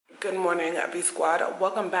Good morning, V Squad.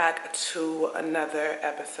 Welcome back to another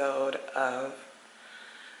episode of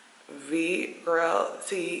VGirl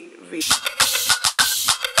TV.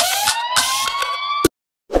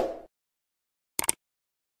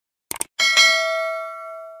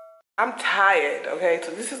 I'm tired, okay?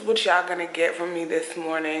 So this is what y'all gonna get from me this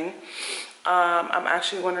morning. I'm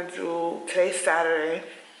actually gonna do, today's Saturday,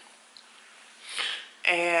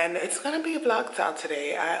 and it's gonna be a vlog style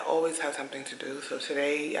today. I always have something to do, so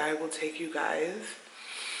today I will take you guys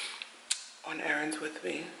on errands with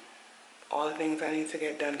me. All the things I need to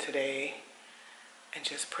get done today, and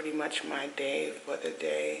just pretty much my day for the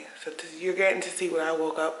day. So you're getting to see what I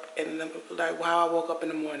woke up in the, like how I woke up in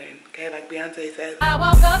the morning, okay? Like Beyonce says, I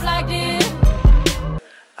woke up like this.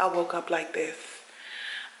 I woke up like this.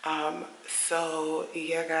 So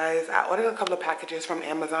yeah guys, I ordered a couple of packages from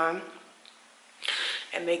Amazon,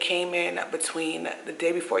 and they came in between the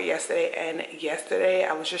day before yesterday and yesterday.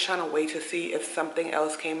 I was just trying to wait to see if something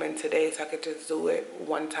else came in today so I could just do it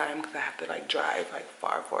one time, because I have to like drive like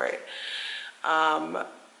far for it. And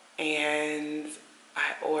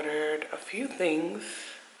I ordered a few things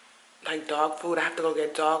like dog food. I have to go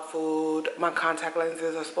get dog food. My contact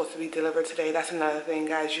lenses are supposed to be delivered today. That's another thing,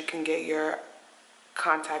 guys. You can get your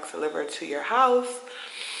contacts delivered to your house.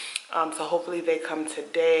 So hopefully they come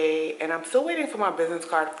today. And I'm still waiting for my business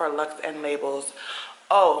card for LuxeNLabels.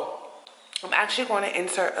 Oh, I'm actually going to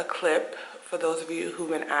insert a clip for those of you who've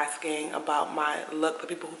been asking about my look, the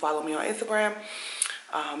people who follow me on Instagram.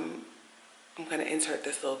 I'm going to insert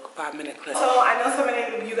this little 5-minute clip. So I know so many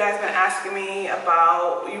of you guys been asking me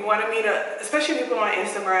about, you wanted me to, especially people on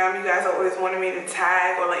Instagram, you guys always wanted me to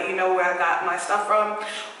tag or let you know where I got my stuff from.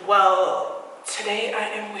 Well, today I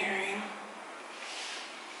am wearing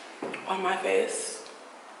on my face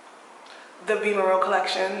the VMonroe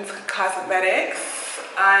Collections cosmetics,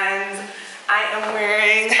 and I am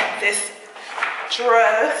wearing this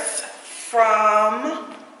dress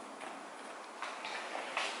from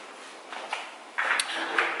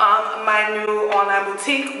my new online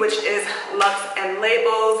boutique, which is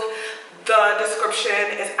LuxeNLabels. The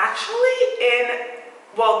description is actually in,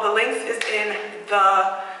 well, the links is in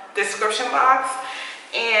the description box.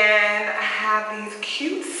 And I have these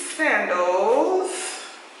cute sandals.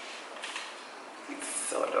 It's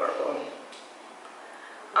so adorable.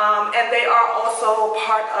 And they are also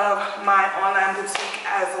part of my online boutique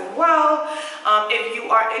as well. If you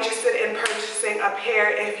are interested in purchasing a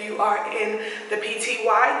pair, if you are in the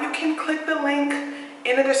PTY, you can click the link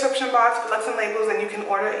in the description box for LuxeNLabels and you can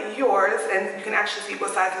order yours, and you can actually see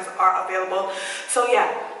what sizes are available. So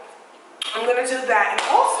yeah, I'm gonna do that. And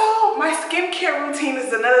also my skincare routine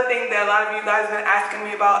is another thing that a lot of you guys have been asking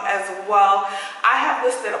me about as well. I have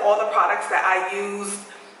listed all the products that I use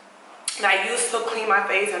to clean my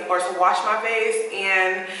face and or to wash my face,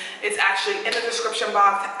 and it's actually in the description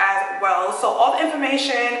box as well. So all the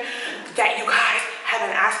information that you guys have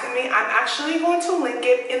been asking me, I'm actually going to link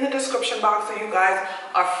it in the description box so you guys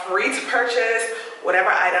are free to purchase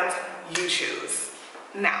whatever items you choose.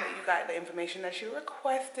 Now you got the information that you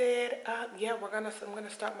requested. Yeah, I'm gonna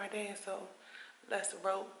start my day, so let's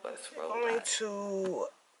roll. Going to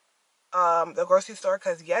the grocery store,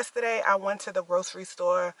 because yesterday I went to the grocery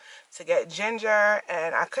store to get ginger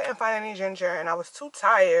and I couldn't find any ginger, and I was too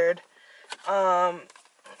tired to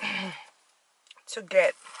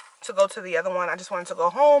go to the other one. I just wanted to go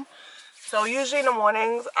home. So usually in the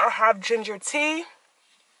mornings I have ginger tea,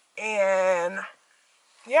 and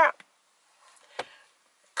yeah,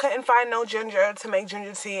 couldn't find no ginger to make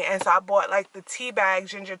ginger tea, and so I bought like the tea bag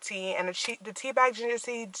ginger tea, and the tea bag ginger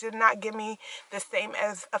tea did not give me the same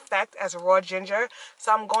effect as raw ginger.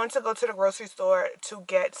 So I'm going to go to the grocery store to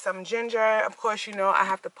get some ginger. Of course, you know I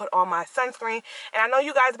have to put on my sunscreen, and I know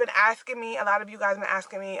you guys have been asking me, a lot of you guys have been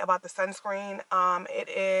asking me about the sunscreen. It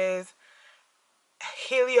is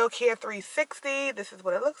HelioCare 360. This is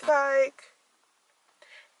what it looks like.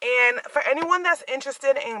 And for anyone that's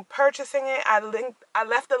interested in purchasing it, I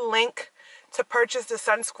left a link to purchase the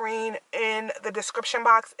sunscreen in the description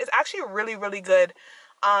box. It's actually really, really good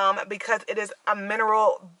because it is a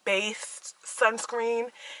mineral-based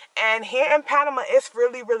sunscreen. And here in Panama, it's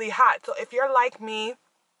really, really hot. So if you're like me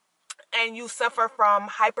and you suffer from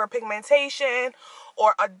hyperpigmentation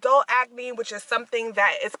or adult acne, which is something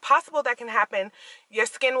that is possible that can happen, your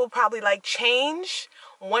skin will probably like change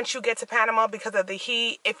once you get to Panama because of the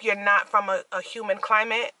heat. If you're not from a humid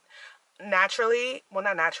climate naturally, well,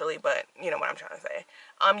 not naturally, but you know what I'm trying to say,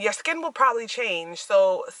 your skin will probably change.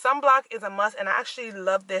 So sunblock is a must, and I actually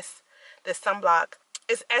love this sunblock.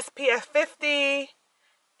 It's SPF 50.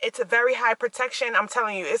 It's a very high protection. I'm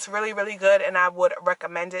telling you, it's really, really good, and I would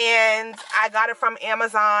recommend it. And I got it from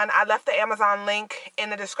Amazon. I left the Amazon link in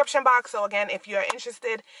the description box. So again, if you're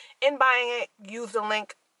interested in buying it, use the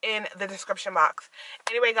link in the description box.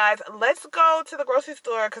 Anyway, guys, let's go to the grocery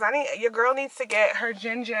store because your girl needs to get her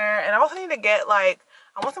ginger, and I also need to get, like,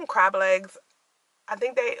 I want some crab legs. I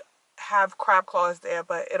think they have crab claws there,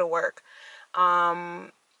 but it'll work. Yeah,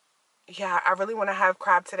 I really want to have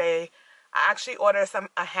crab today. I actually ordered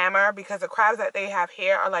a hammer because the crabs that they have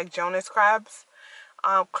here are like Jonas crabs,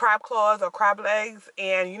 crab claws or crab legs,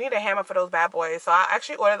 and you need a hammer for those bad boys. So I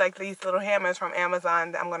actually ordered like these little hammers from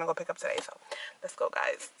Amazon that I'm gonna go pick up today. So let's go,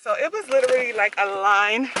 guys. So it was literally like a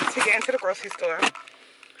line to get into the grocery store.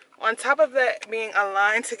 On top of that being a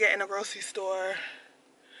line to get in the grocery store,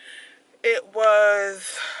 it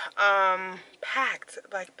was packed.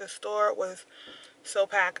 Like, the store was so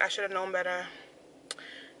packed. I should have known better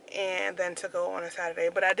and then to go on a Saturday.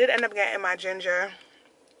 But I did end up getting my ginger,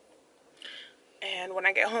 and when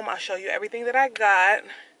I get home I'll show you everything that I got.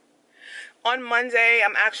 On Monday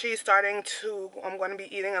I'm actually I'm going to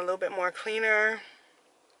be eating a little bit more cleaner.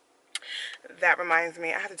 That reminds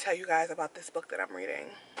me, I have to tell you guys about this book that I'm reading.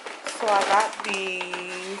 So I got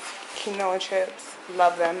these quinoa chips.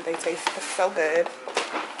 Love them. They taste so good.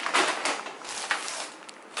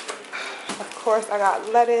 Of course, I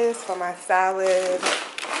got lettuce for my salad.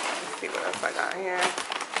 Let's see what else I got here.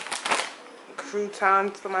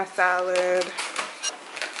 Croutons for my salad.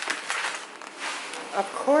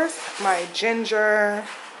 Of course, my ginger.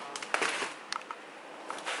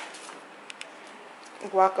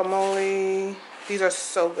 Guacamole. These are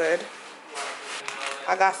so good.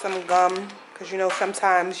 I got some gum because, you know,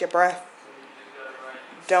 sometimes your breath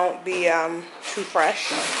don't be too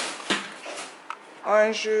fresh.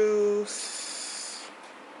 Orange juice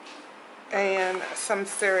and some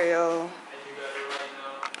cereal.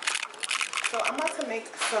 So I'm about to make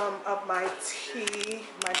some of my tea,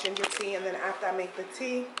 my ginger tea, and then after I make the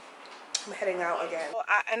tea, I'm heading out again. So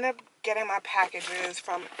I ended up getting my packages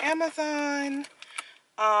from Amazon,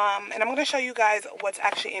 and I'm going to show you guys what's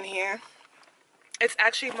actually in here. It's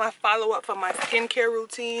actually my follow-up for my skincare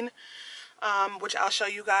routine, which I'll show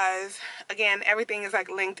you guys. Again, everything is like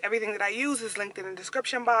linked. Everything that I use is linked in the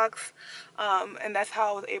description box, and that's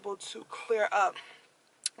how I was able to clear up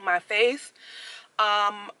my face.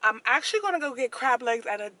 I'm actually going to go get crab legs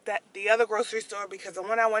at the other grocery store because the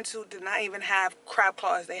one I went to did not even have crab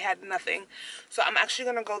claws. They had nothing. So I'm actually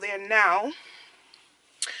going to go there now.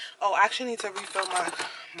 Oh, I actually need to refill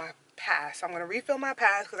my pass. I'm going to refill my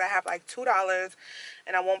pass because I have like $2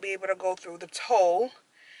 and I won't be able to go through the toll.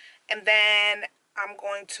 And then I'm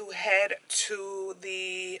going to head to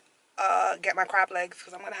the get my crab legs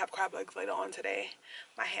because I'm going to have crab legs later on today.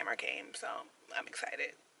 My hammer came, so I'm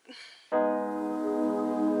excited.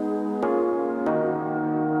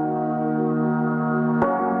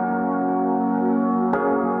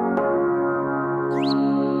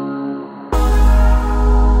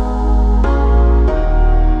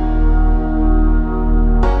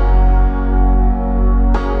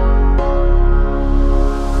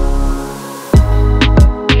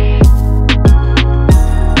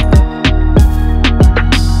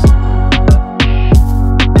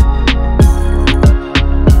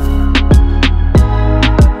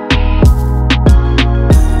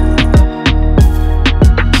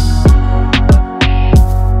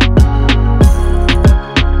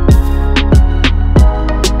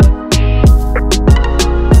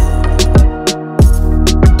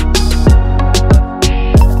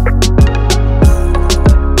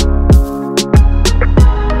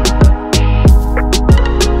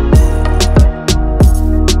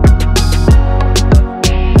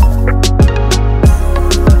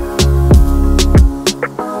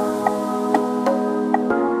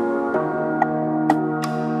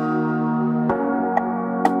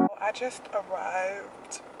 Just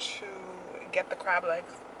arrived to get the crab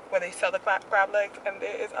legs where they sell the crab legs, and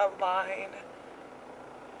there is a line.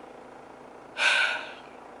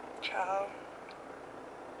 Child,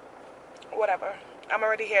 whatever, I'm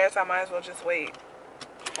already here, so I might as well just wait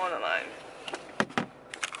on the line.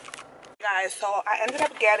 Guys, so I ended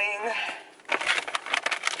up getting,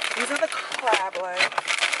 these are the crab legs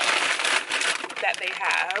that they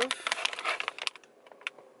have.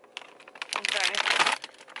 Okay.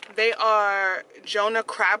 They are Jonah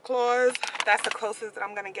crab claws. That's the closest that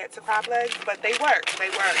I'm going to get to crab legs, but they work. They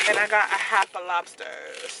work. And I got a half a lobster.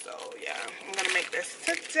 So, yeah, I'm going to make this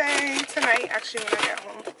tonight, actually, when I get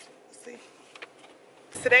home. Let's see.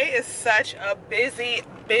 Today is such a busy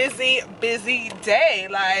day.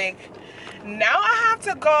 Like, now I have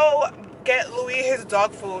to go get Louis his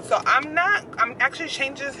dog food. So I'm actually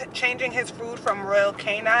changing his food from Royal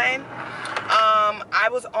Canine. I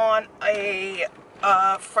was on a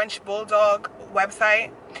French Bulldog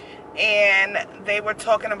website, and they were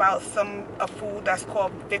talking about a food that's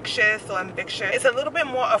called Victus or Invictus. It's a little bit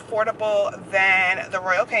more affordable than the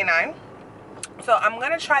Royal Canine. So I'm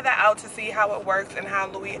gonna try that out to see how it works and how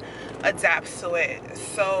Louis adapts to it.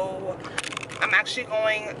 So I'm actually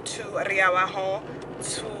going to Rio Bajo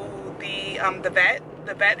to the vet.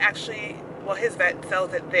 The vet actually, well, his vet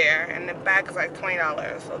sells it there, and the bag is like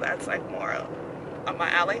 $20, so that's like more up my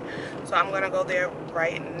alley. So I'm gonna go there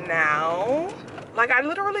right now. Like I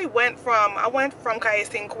literally went from Calle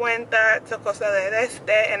 50 to Costa del Este,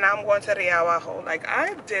 and I'm going to Rio Bajo. Like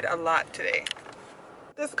I did a lot today.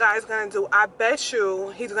 This guy's gonna do, I bet you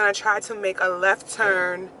he's gonna try to make a left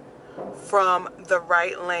turn from the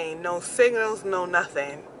right lane. No signals, no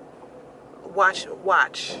nothing. Watch.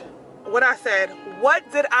 What I said,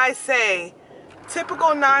 what did I say?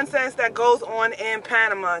 Typical nonsense that goes on in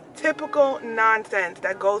Panama. Typical nonsense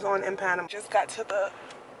that goes on in Panama. Just got to the,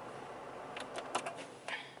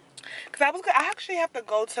 because I actually have to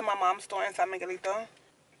go to my mom's store in San Miguelito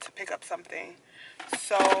to pick up something.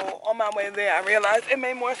 So on my way there, I realized it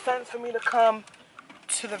made more sense for me to come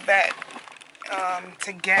to the vet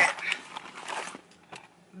to get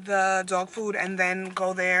the dog food and then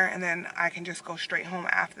go there, and then I can just go straight home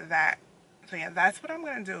after that. So yeah, that's what I'm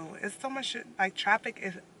gonna do. It's so much, like traffic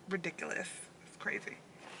is ridiculous. It's crazy.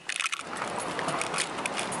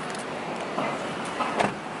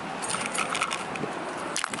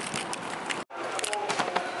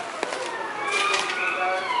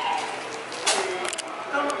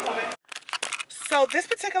 So this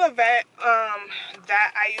particular vet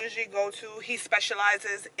that I usually go to, he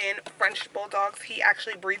specializes in French Bulldogs. He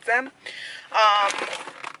actually breeds them.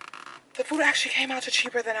 The food actually came out to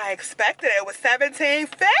cheaper than I expected. It was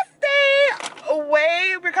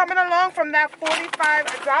 $17.50. We're coming along from that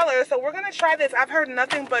 $45. So we're gonna try this. I've heard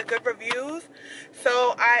nothing but good reviews,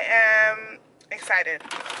 so I am excited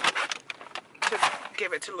to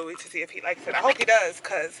give it to Louis to see if he likes it. I hope he does,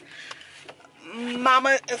 because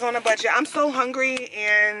Mama is on a budget. I'm so hungry,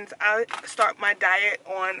 and I start my diet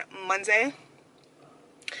on Monday.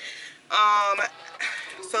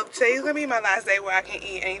 So today's gonna be my last day where I can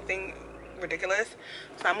eat anything ridiculous.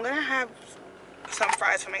 So I'm gonna have some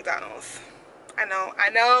fries from McDonald's. I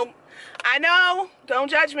know, don't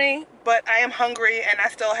judge me, but I am hungry, and I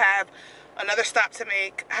still have another stop to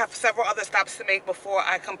make. I have several other stops to make before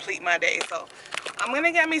I complete my day. So I'm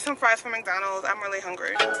gonna get me some fries from McDonald's. I'm really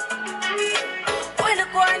hungry. When the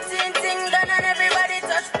quarantine thing done and everybody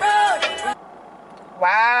touch road.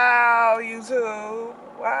 Wow, YouTube.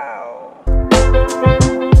 Wow.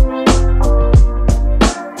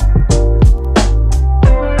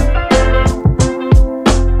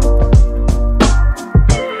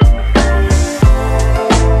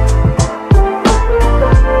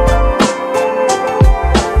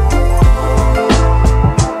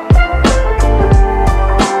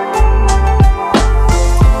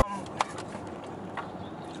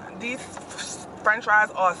 French fries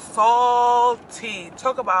are salty.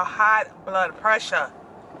 Talk about high blood pressure.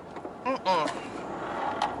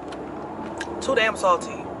 Too damn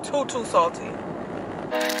salty. Too salty.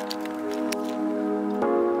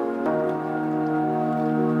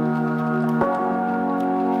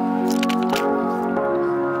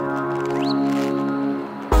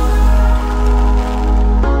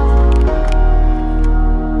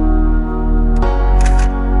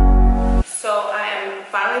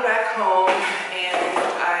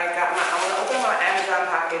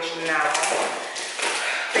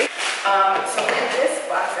 So in this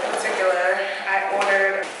box in particular, I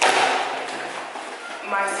ordered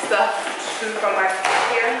my stuff from my store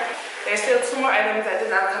here. There's still 2 more items that did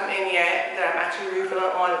not come in yet that I'm actually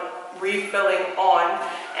refilling on,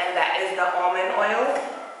 and that is the almond oil.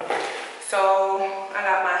 So I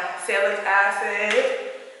got my salicylic acid,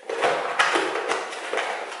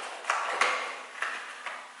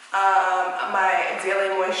 my daily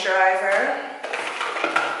moisturizer,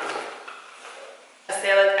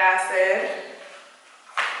 salicylic acid,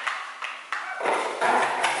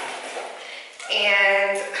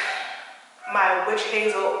 and my witch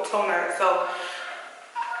hazel toner. So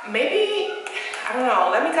maybe, I don't know,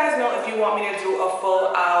 let me guys know if you want me to do a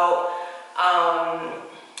full out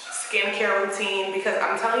skincare routine, because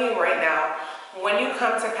I'm telling you right now, when you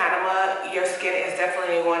come to Panama, your skin is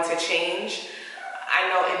definitely going to change. I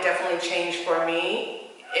know it definitely changed for me.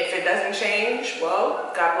 If it doesn't change, well,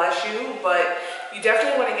 God bless you, but you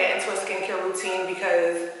definitely want to get into a skincare routine,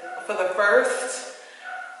 because for the first,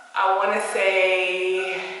 I want to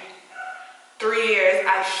say 3 years,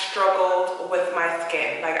 I struggled with my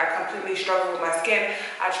skin. Like, I completely struggled with my skin.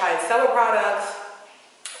 I tried several products,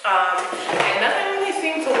 and nothing really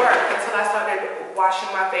seemed to work until I started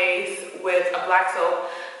washing my face with a black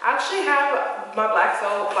soap. I actually have my black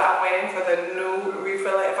soap, but I'm waiting for the new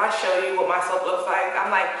refill. If I show you what my soap looks like,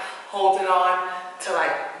 I'm like holding on to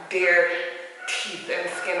like dear teeth and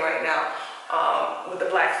skin right now with the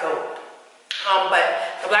black soap. But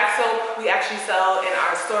the black soap we actually sell in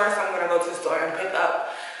our store, so I'm gonna go to the store and pick up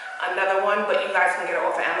another one, but you guys can get it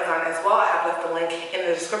off of Amazon as well. I have left the link in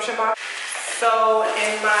the description box. So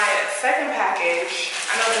in my second package,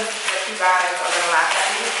 I know this is what you guys are gonna laugh at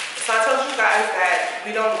me. So I told you guys that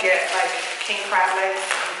we don't get like king crab legs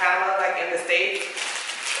in Panama like in the States.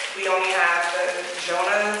 We only have the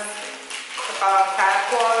Jonah's crab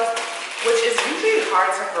claws, which is usually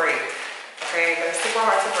hard to break. Okay, they're super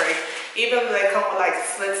hard to break. Even though they come with like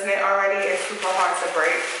slits in it already, it's super hard to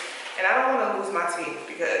break. And I don't want to lose my teeth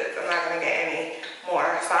because I'm not gonna get any more.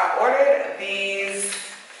 So I ordered these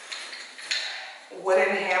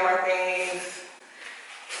wooden hammer things.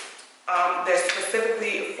 They're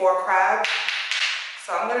specifically for crabs.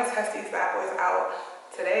 So I'm gonna test these bad boys out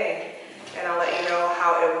today and I'll let you know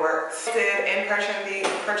how it works. In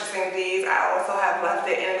purchasing these, I also have left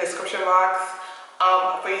it in the description box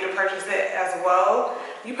for you to purchase it as well.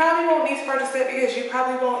 You probably won't need to purchase it because you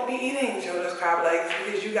probably won't be eating Jonah's crab legs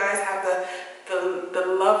because you guys have the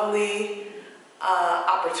lovely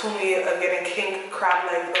opportunity of getting king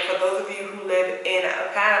crab legs. But for those of you who live in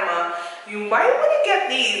Panama, you might want to get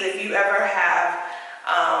these if you ever have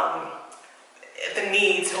the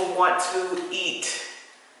need to want to eat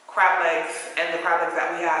crab legs and the crab legs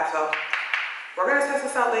that we have. So we're gonna test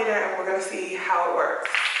this out later and we're gonna see how it works.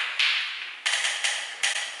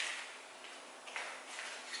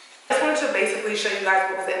 I just wanted to basically show you guys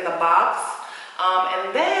what was in the box.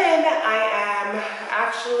 And then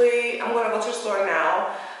I'm gonna go to the store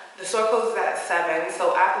now. The store closes at 7,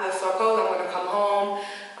 so after the store closes, I'm gonna come home,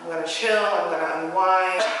 I'm gonna chill, I'm gonna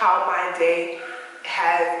unwind. How my day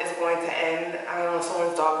is going to end. I don't know,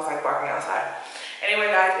 someone's dog is like barking outside. Anyway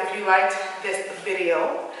guys, if you liked this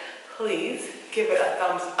video, please give it a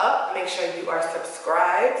thumbs up. Make sure you are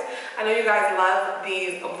subscribed. I know you guys love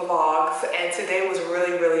these vlogs, and today was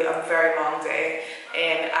really a very long day,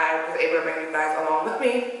 and I was able to bring you guys along with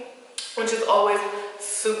me, which is always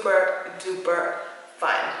super duper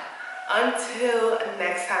fun. Until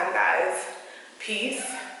next time guys, peace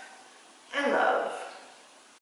and love.